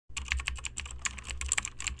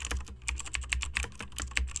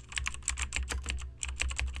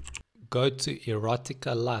go to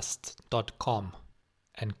eroticalust.com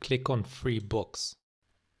and click on free books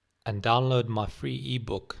and download my free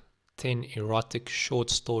ebook 10 Erotic Short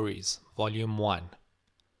Stories Volume 1.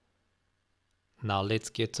 Now let's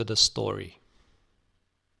get to the story.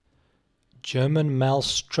 German Male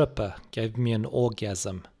Stripper Gave Me an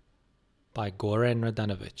Orgasm by Goran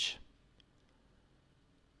Radanovic.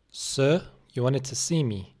 Sir, you wanted to see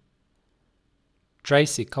me?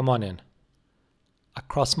 Tracy, come on in. I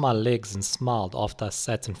crossed my legs and smiled after I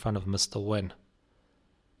sat in front of Mr. Wynne.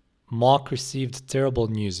 Mark received terrible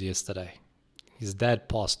news yesterday. His dad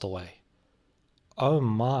passed away. Oh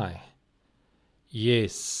my.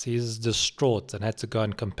 Yes, he's distraught and had to go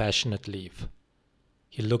on compassionate leave.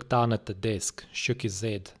 He looked down at the desk, shook his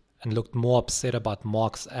head, and looked more upset about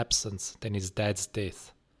Mark's absence than his dad's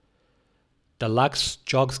death. The Lux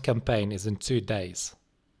Jogs campaign is in 2 days.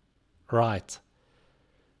 Right.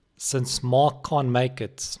 Since Mark can't make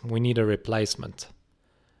it, we need a replacement.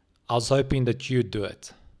 I was hoping that you'd do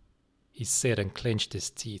it, he said and clenched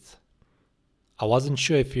his teeth. I wasn't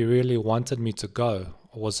sure if he really wanted me to go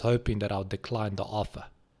or was hoping that I would decline the offer.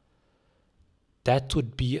 That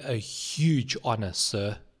would be a huge honor,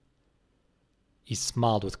 sir. He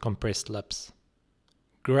smiled with compressed lips.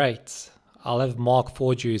 Great. I'll have Mark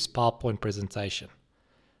forward you his PowerPoint presentation.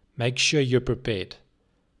 Make sure you're prepared.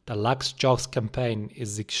 The Lux Jogs campaign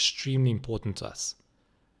is extremely important to us.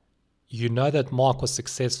 You know that Mark was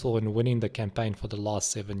successful in winning the campaign for the last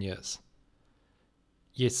 7 years.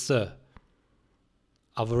 Yes, sir.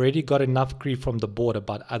 I've already got enough grief from the board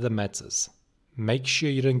about other matters. Make sure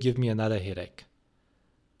you don't give me another headache.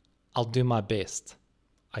 I'll do my best,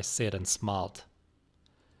 I said and smiled.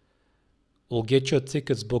 We'll get your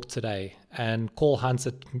tickets booked today and call Hans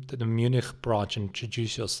at the Munich branch and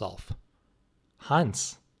introduce yourself.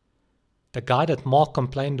 Hans? The guy that Mark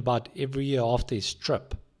complained about every year after his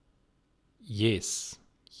trip? Yes,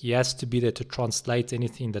 he has to be there to translate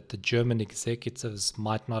anything that the German executives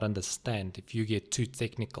might not understand if you get too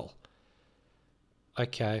technical.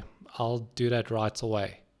 Okay, I'll do that right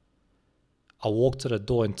away. I walked to the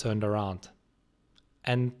door and turned around.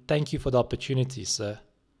 And thank you for the opportunity, sir.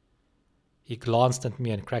 He glanced at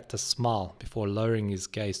me and cracked a smile before lowering his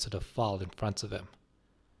gaze to the file in front of him.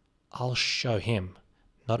 I'll show him.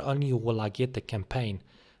 Not only will I get the campaign,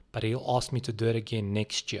 but he'll ask me to do it again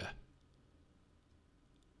next year.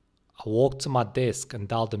 I walked to my desk and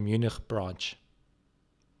dialed the Munich branch.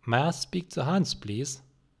 May I speak to Hans, please?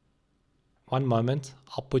 One moment,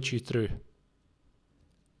 I'll put you through.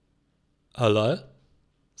 Hello?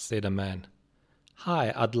 Said a man.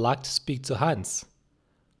 Hi, I'd like to speak to Hans.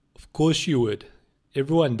 Of course you would.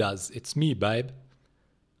 Everyone does. It's me, babe.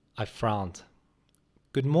 I frowned.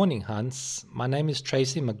 Good morning, Hans. My name is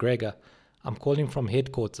Tracy McGregor. I'm calling from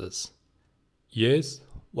headquarters. Yes?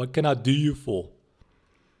 What can I do you for?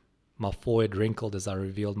 My forehead wrinkled as I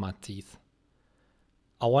revealed my teeth.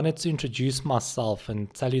 I wanted to introduce myself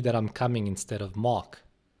and tell you that I'm coming instead of Mark.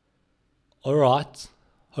 All right.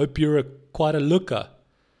 Hope you're quite a looker.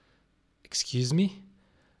 Excuse me?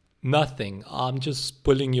 Nothing. I'm just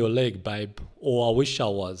pulling your leg, babe. Or I wish I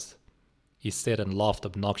was, he said and laughed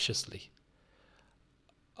obnoxiously.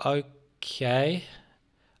 Okay.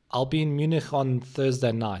 I'll be in Munich on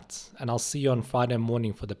Thursday night, and I'll see you on Friday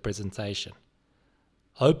morning for the presentation.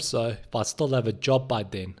 Hope so, if I still have a job by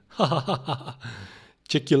then.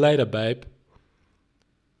 Check you later, babe.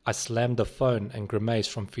 I slammed the phone and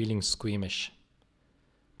grimaced from feeling squeamish.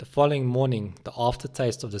 The following morning, the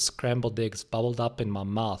aftertaste of the scrambled eggs bubbled up in my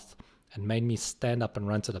mouth and made me stand up and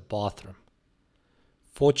run to the bathroom.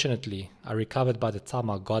 Fortunately, I recovered by the time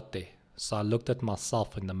I got there, so I looked at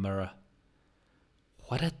myself in the mirror.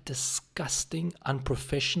 What a disgusting,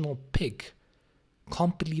 unprofessional pig.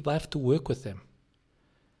 Can't believe I have to work with him.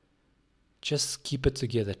 Just keep it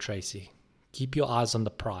together, Tracy. Keep your eyes on the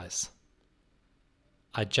prize.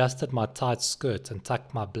 I adjusted my tight skirt and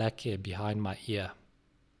tucked my black hair behind my ear.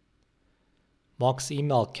 Mark's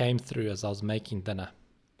email came through as I was making dinner.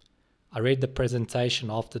 I read the presentation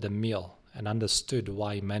after the meal and understood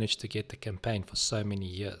why he managed to get the campaign for so many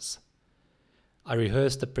years. I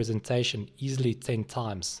rehearsed the presentation easily 10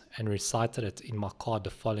 times and recited it in my car the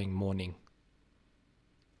following morning.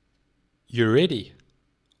 You ready?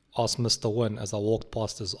 Asked Mr. Wynne as I walked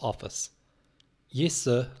past his office. Yes,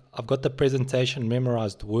 sir. I've got the presentation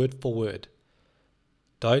memorized word for word.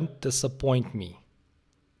 Don't disappoint me.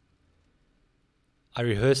 I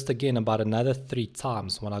rehearsed again about another 3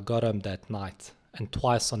 times when I got home that night and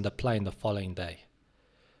twice on the plane the following day.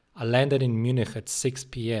 I landed in Munich at 6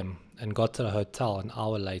 p.m. and got to the hotel an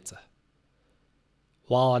hour later.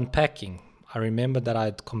 While unpacking, I remembered that I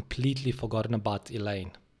had completely forgotten about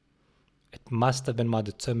Elaine. It must have been my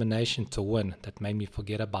determination to win that made me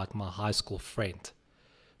forget about my high school friend.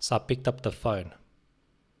 So I picked up the phone.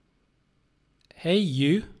 Hey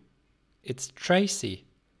you, it's Tracy.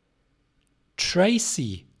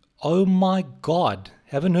 Tracy, oh my God,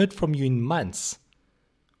 haven't heard from you in months.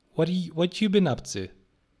 What you been up to?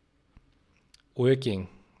 Working.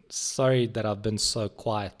 Sorry that I've been so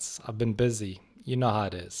quiet. I've been busy. You know how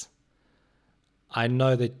it is. I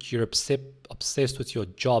know that you're obsessed with your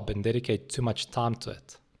job and dedicate too much time to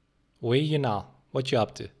it. Where are you now? What you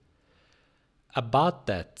up to? About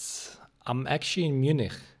that, I'm actually in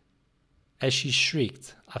Munich. As she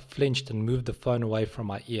shrieked, I flinched and moved the phone away from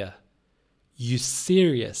my ear. You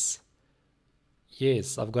serious?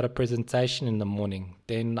 Yes, I've got a presentation in the morning,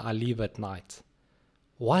 then I leave at night.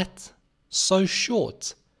 What? So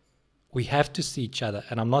short? We have to see each other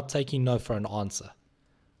and I'm not taking no for an answer.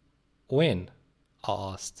 When?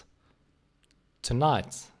 I asked.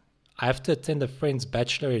 Tonight. I have to attend a friend's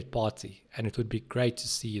bachelorette party and it would be great to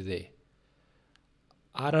see you there.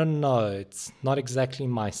 I don't know, it's not exactly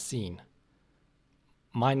my scene.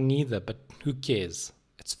 Mine neither, but who cares?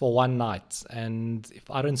 It's for one night, and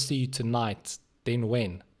if I don't see you tonight, then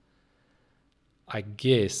when? I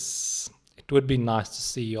guess it would be nice to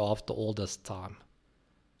see you after all this time.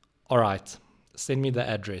 Alright, send me the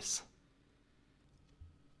address.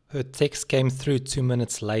 Her text came through 2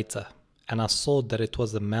 minutes later, and I saw that it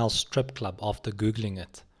was a male strip club after Googling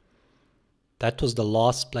it. That was the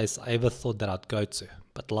last place I ever thought that I'd go to,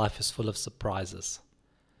 but life is full of surprises.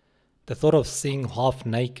 The thought of seeing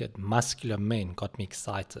half-naked, muscular men got me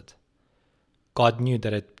excited. God knew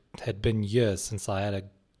that it had been years since I had a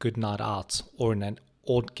good night out, or an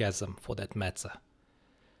orgasm for that matter.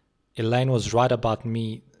 Elaine was right about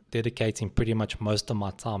me dedicating pretty much most of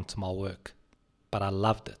my time to my work, but I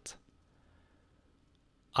loved it.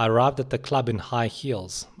 I arrived at the club in high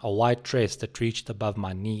heels, a white dress that reached above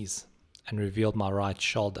my knees and revealed my right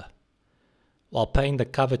shoulder. While paying the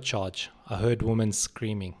cover charge, I heard women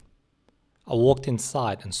screaming. I walked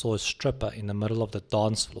inside and saw a stripper in the middle of the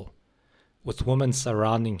dance floor, with women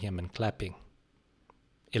surrounding him and clapping.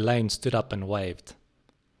 Elaine stood up and waved.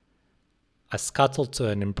 I scuttled to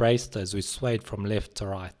her and embraced her as we swayed from left to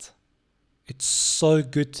right. It's so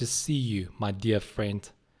good to see you, my dear friend,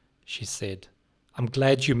 she said. I'm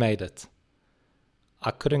glad you made it.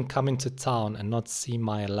 I couldn't come into town and not see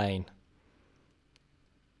my Elaine.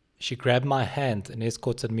 She grabbed my hand and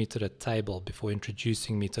escorted me to the table before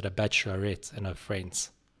introducing me to the bachelorette and her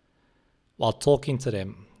friends. While talking to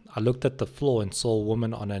them, I looked at the floor and saw a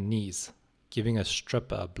woman on her knees, giving a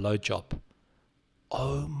stripper a blowjob.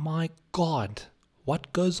 Oh my God,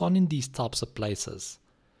 what goes on in these types of places?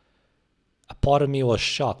 A part of me was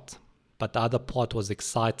shocked, but the other part was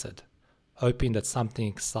excited, hoping that something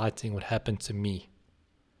exciting would happen to me.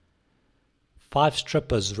 5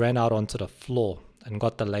 strippers ran out onto the floor and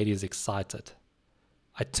got the ladies excited.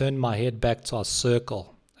 I turned my head back to our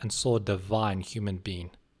circle and saw a divine human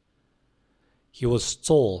being. He was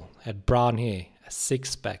tall, had brown hair, a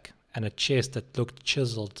six-pack, and a chest that looked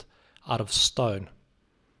chiseled out of stone.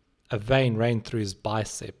 A vein ran through his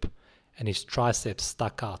bicep, and his triceps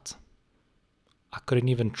stuck out. I couldn't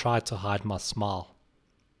even try to hide my smile.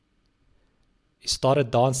 He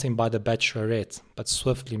started dancing by the bachelorette, but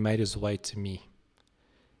swiftly made his way to me.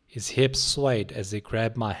 His hips swayed as he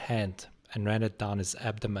grabbed my hand and ran it down his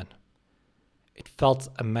abdomen. It felt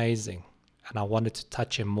amazing, and I wanted to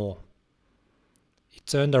touch him more. He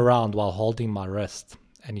turned around while holding my wrist,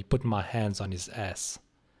 and he put my hands on his ass.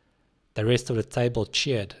 The rest of the table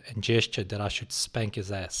cheered and gestured that I should spank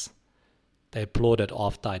his ass. They applauded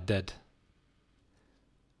after I did.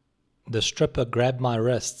 The stripper grabbed my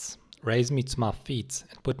wrists, raised me to my feet,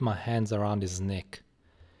 and put my hands around his neck.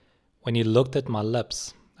 When he looked at my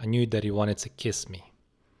lips, I knew that he wanted to kiss me.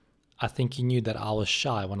 I think he knew that I was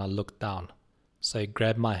shy when I looked down, so he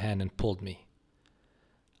grabbed my hand and pulled me.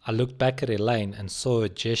 I looked back at Elaine and saw a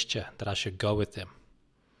gesture that I should go with him.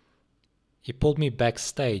 He pulled me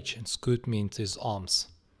backstage and scooped me into his arms.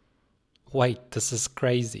 Wait, this is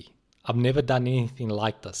crazy. I've never done anything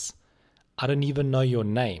like this. I don't even know your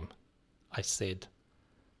name, I said.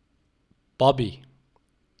 Bobby,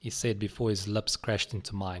 he said before his lips crashed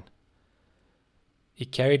into mine. He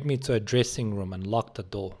carried me to a dressing room and locked the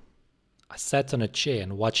door. I sat on a chair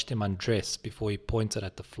and watched him undress before he pointed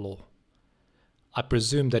at the floor. I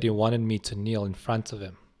presumed that he wanted me to kneel in front of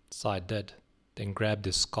him, so I did, then grabbed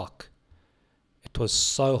his cock. It was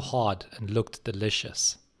so hard and looked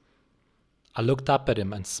delicious. I looked up at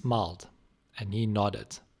him and smiled, and he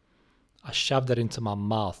nodded. I shoved it into my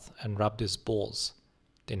mouth and rubbed his balls,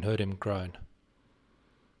 then heard him groan.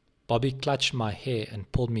 Bobby clutched my hair and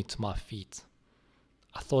pulled me to my feet.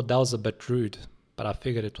 I thought that was a bit rude, but I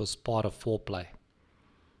figured it was part of foreplay.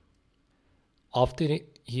 After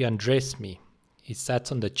he undressed me, he sat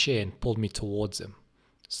on the chair and pulled me towards him,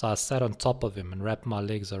 so I sat on top of him and wrapped my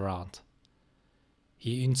legs around.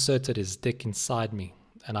 He inserted his dick inside me,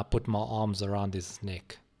 and I put my arms around his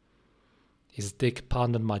neck. His dick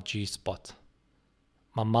pounded my G-spot.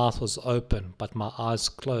 My mouth was open, but my eyes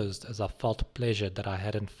closed as I felt pleasure that I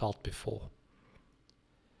hadn't felt before.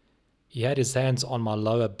 He had his hands on my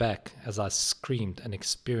lower back as I screamed and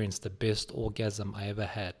experienced the best orgasm I ever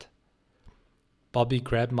had. Bobby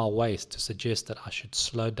grabbed my waist to suggest that I should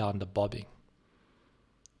slow down the bobbing.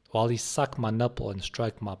 While he sucked my nipple and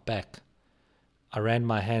stroked my back, I ran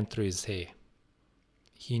my hand through his hair.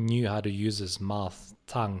 He knew how to use his mouth,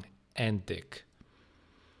 tongue, and dick.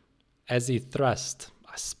 As he thrust,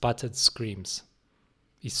 I sputtered screams.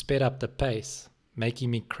 He sped up the pace,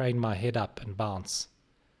 making me crane my head up and bounce.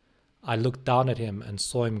 I looked down at him and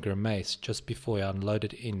saw him grimace just before he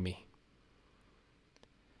unloaded in me.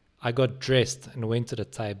 I got dressed and went to the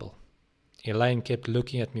table. Elaine kept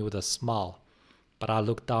looking at me with a smile, but I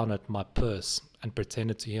looked down at my purse and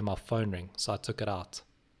pretended to hear my phone ring, so I took it out.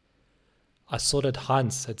 I saw that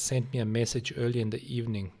Hans had sent me a message early in the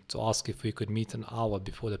evening to ask if we could meet an hour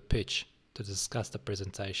before the pitch to discuss the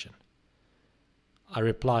presentation. I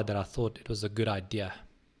replied that I thought it was a good idea.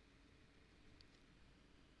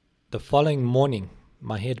 The following morning,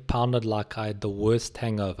 my head pounded like I had the worst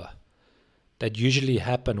hangover. That usually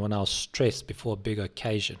happened when I was stressed before a big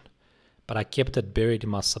occasion, but I kept it buried in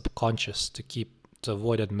my subconscious to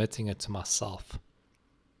avoid admitting it to myself.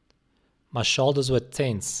 My shoulders were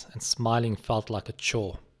tense and smiling felt like a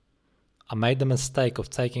chore. I made the mistake of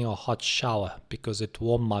taking a hot shower because it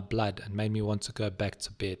warmed my blood and made me want to go back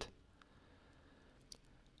to bed.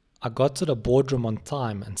 I got to the boardroom on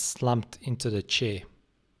time and slumped into the chair.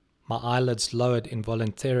 My eyelids lowered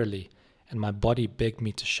involuntarily and my body begged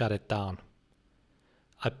me to shut it down.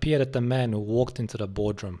 I peered at the man who walked into the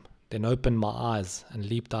boardroom, then opened my eyes and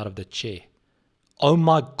leaped out of the chair. "Oh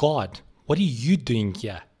my God, what are you doing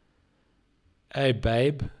here?" "Hey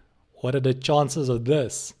babe, what are the chances of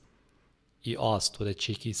this?" he asked with a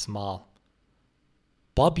cheeky smile.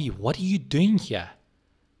 "Bobby, what are you doing here?"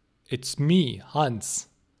 "It's me, Hans."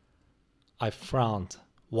 I frowned.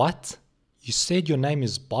 "What? You said your name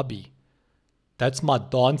is Bobby." "That's my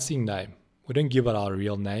dancing name. We don't give it our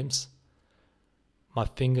real names." My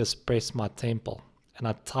fingers pressed my temple, and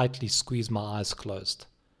I tightly squeezed my eyes closed.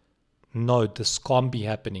 "No, this can't be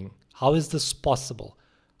happening. How is this possible?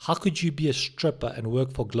 How could you be a stripper and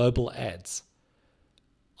work for Global Ads?"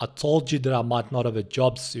 "I told you that I might not have a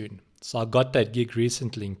job soon, so I got that gig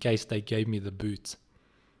recently in case they gave me the boot.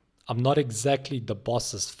 I'm not exactly the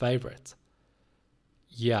boss's favorite."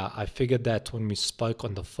 "Yeah, I figured that when we spoke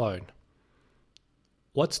on the phone."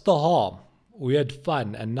 "What's the harm? We had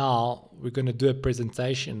fun and now we're going to do a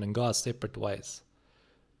presentation and go our separate ways.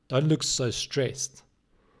 Don't look so stressed."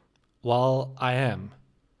 "Well, I am."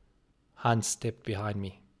 Hans stepped behind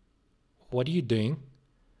me. "What are you doing?"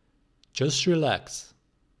 "Just relax,"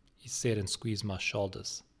 he said and squeezed my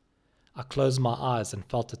shoulders. I closed my eyes and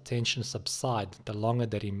felt the tension subside the longer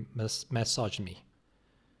that he massaged me.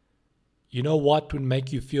 "You know what would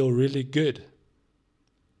make you feel really good?"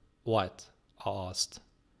 "What?" I asked.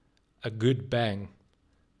 "A good bang."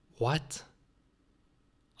 "What?"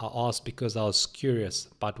 I asked because I was curious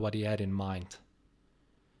about what he had in mind.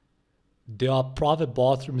 "There are private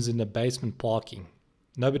bathrooms in the basement parking.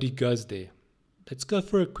 Nobody goes there. Let's go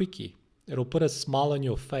for a quickie. It'll put a smile on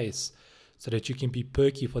your face so that you can be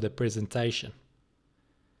perky for the presentation."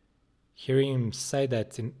 Hearing him say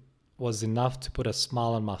that was enough to put a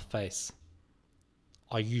smile on my face.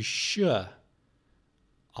 "Are you sure?"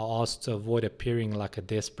 I asked to avoid appearing like a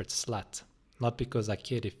desperate slut, not because I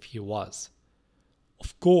cared if he was.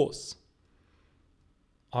 "Of course."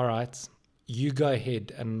 "All right, you go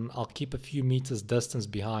ahead and I'll keep a few meters distance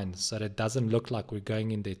behind so that it doesn't look like we're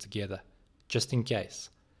going in there together, just in case."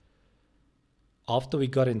 After we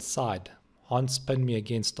got inside, Hans pinned me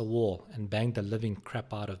against the wall and banged the living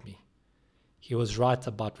crap out of me. He was right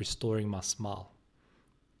about restoring my smile.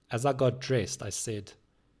 As I got dressed, I said,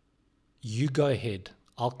 "You go ahead.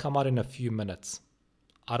 I'll come out in a few minutes.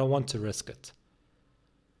 I don't want to risk it."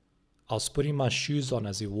 I was putting my shoes on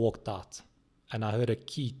as he walked out, and I heard a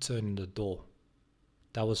key turn in the door.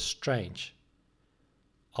 That was strange.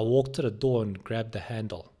 I walked to the door and grabbed the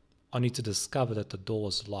handle, only to discover that the door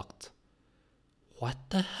was locked. What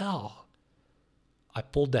the hell? I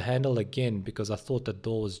pulled the handle again because I thought the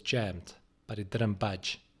door was jammed, but it didn't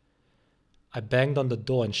budge. I banged on the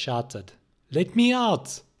door and shouted, "Let me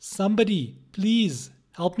out! Somebody, please,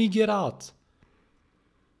 help me get out.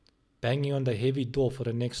 Banging on the heavy door for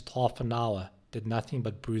the next half an hour did nothing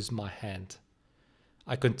but bruise my hand.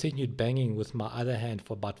 I continued banging with my other hand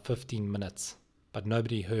for about 15 minutes, but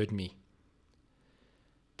nobody heard me.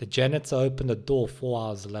 The janitor opened the door 4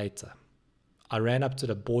 hours later. I ran up to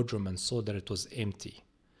the boardroom and saw that it was empty,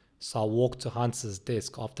 so I walked to Hans's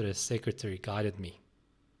desk after his secretary guided me.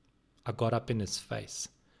 I got up in his face.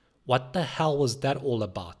 What the hell was that all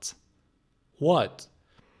about? What?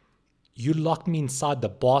 You locked me inside the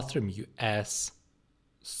bathroom, you ass.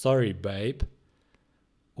 Sorry, babe.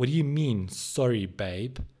 What do you mean, sorry,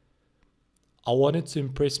 babe? I wanted to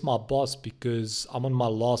impress my boss because I'm on my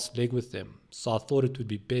last leg with him, so I thought it would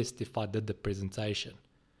be best if I did the presentation.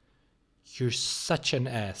 You're such an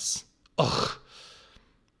ass. Ugh.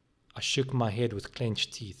 I shook my head with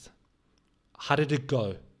clenched teeth. How did it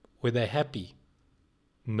go? Were they happy?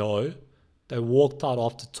 No. They walked out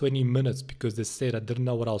after 20 minutes because they said I didn't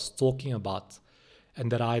know what I was talking about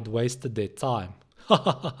and that I had wasted their time.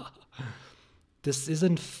 This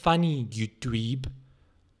isn't funny, you dweeb.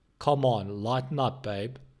 Come on, lighten up,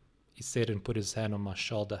 babe, he said and put his hand on my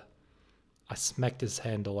shoulder. I smacked his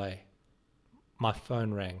hand away. My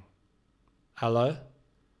phone rang. Hello?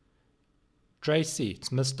 Tracy, it's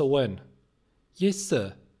Mr. Wynn. Yes,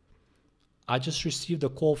 sir. I just received a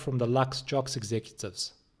call from the Lux Jocks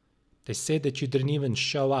executives. They said that you didn't even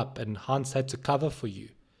show up and Hans had to cover for you.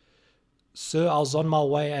 Sir, I was on my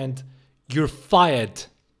way and you're fired.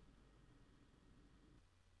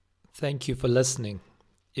 Thank you for listening.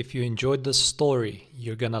 If you enjoyed this story,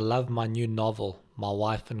 you're gonna love my new novel, My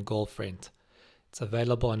Wife and Girlfriend. It's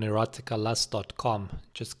available on eroticalust.com.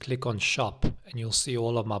 Just click on shop and you'll see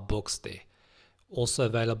all of my books there. Also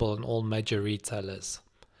available on all major retailers.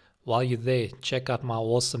 While you're there, check out my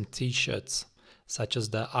awesome t-shirts, such as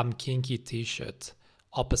the I'm Kinky t-shirt,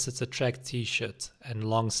 Opposites Attract t-shirt, and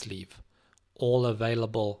long sleeve. All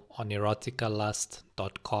available on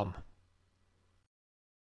eroticalust.com.